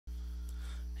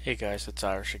Hey guys, it's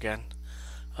Irish again.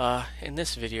 In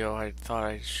this video I thought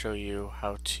I'd show you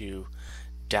how to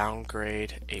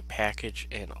downgrade a package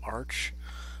in Arch.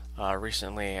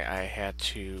 Recently I had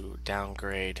to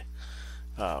downgrade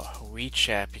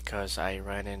WeChat because I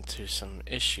ran into some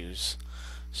issues.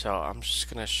 So I'm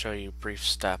just going to show you a brief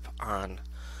step on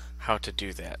how to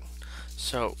do that.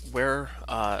 So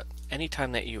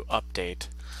anytime that you update,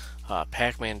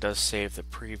 Pacman does save the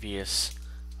previous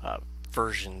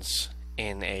versions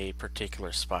in a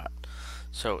particular spot.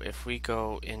 So if we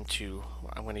go into,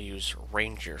 I'm going to use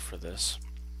Ranger for this.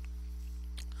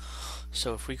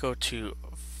 So if we go to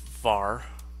var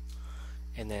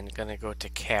and then going to go to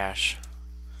cache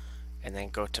and then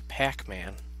go to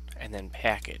Pacman and then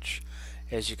package,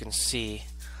 as you can see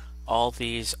all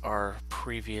these are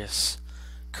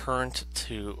current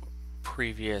to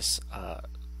previous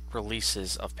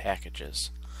releases of packages.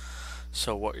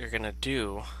 So what you're going to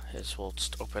do is we'll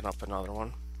just open up another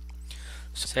one.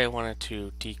 So say I wanted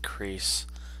to decrease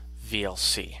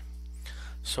VLC.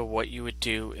 So what you would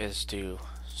do is do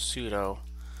sudo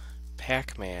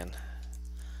pacman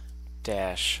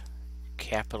dash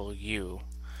capital U,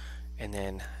 and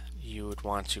then you would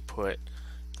want to put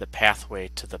the pathway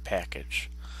to the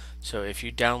package. So if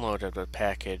you downloaded a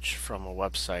package from a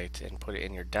website and put it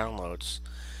in your downloads,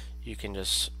 you can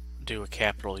just do a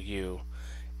capital U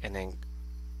and then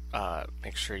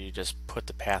make sure you just put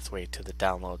the pathway to the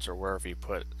downloads or wherever you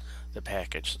put the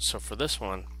package. So for this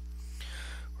one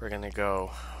we're going to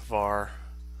go var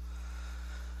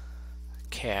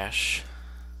cache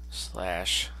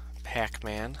slash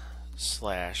pacman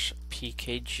slash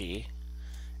pkg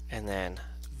and then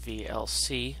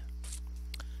VLC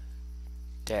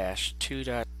dash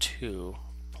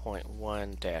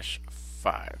 2.2.1 dash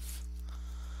 5,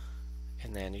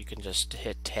 and then you can just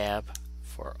hit tab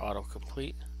for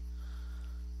autocomplete.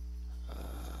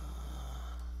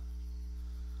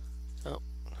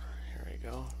 Here we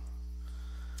go.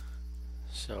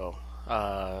 So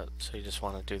you just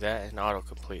want to do that and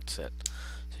autocompletes it.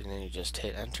 So then you just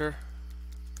hit enter,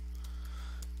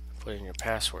 put in your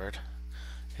password,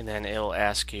 and then it'll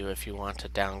ask you if you want to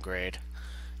downgrade.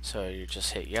 So you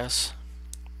just hit yes.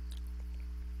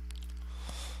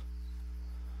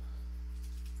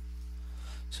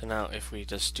 So now if we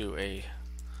just do a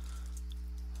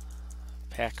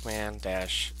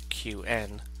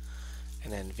pacman-qn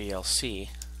and then VLC,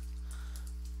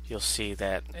 you'll see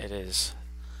that it is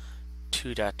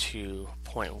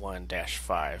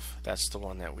 2.2.1-5. That's the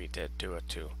one that we did do it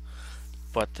to.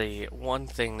 But the one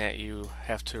thing that you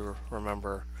have to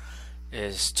remember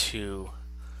is to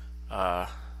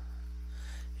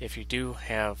if you do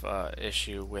have an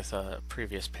issue with a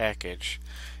previous package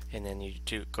and then you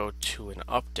do go to an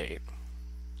update,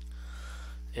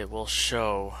 it will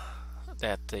show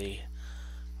that the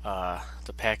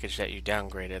package that you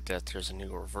downgraded, that there's a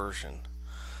newer version.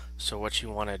 So what you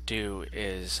want to do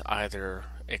is either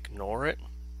ignore it,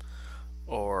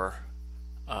 or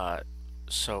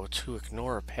so to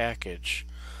ignore a package,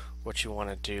 what you want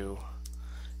to do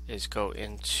is go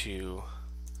into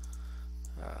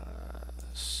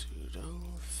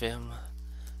sudo vim,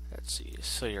 let's see,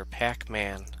 so your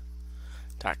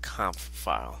pacman.conf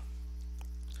file.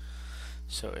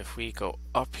 So if we go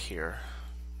up here,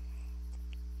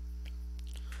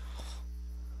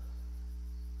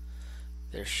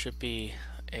 there should be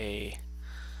a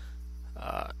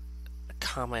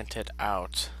commented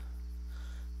out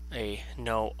a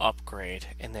no upgrade,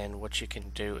 and then what you can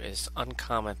do is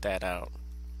uncomment that out,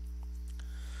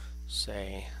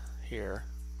 say here,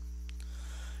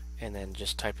 and then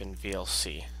just type in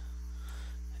VLC,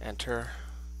 enter,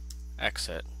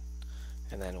 exit,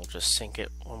 and then we'll just sync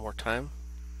it one more time.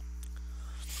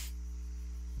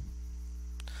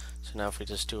 So now if we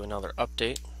just do another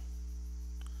update,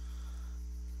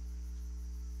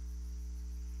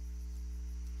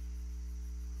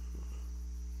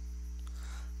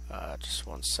 just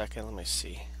one second, let me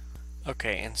see.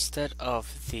 Okay, instead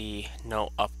of the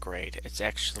no upgrade, it's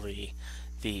actually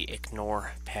the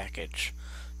ignore package.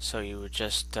 So you would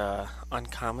just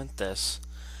uncomment this,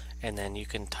 and then you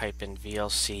can type in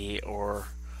VLC or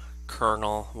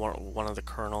kernel, one of the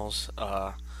kernels,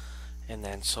 and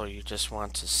then so you just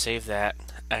want to save that,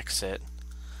 exit,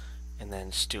 and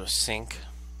then just do a sync.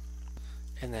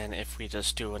 And then if we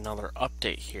just do another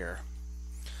update here,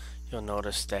 you'll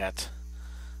notice that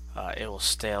it will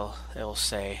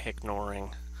say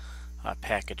ignoring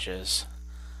packages,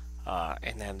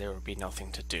 and then there will be nothing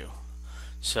to do.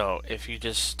 So if you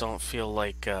just don't feel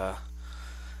like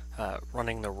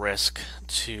running the risk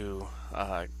to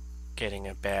getting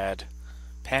a bad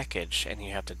package and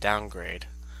you have to downgrade,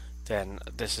 then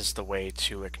this is the way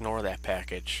to ignore that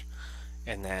package,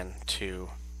 and then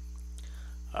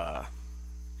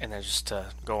just to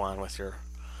go on with your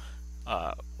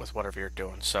with whatever you're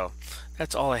doing. So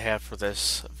that's all I have for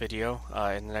this video.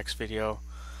 In the next video,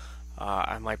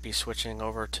 I might be switching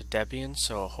over to Debian,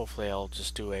 so hopefully I'll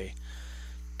just do a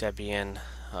Debian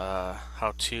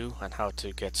how-to on how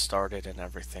to get started and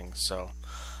everything. So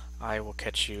I will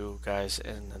catch you guys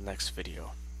in the next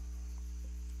video.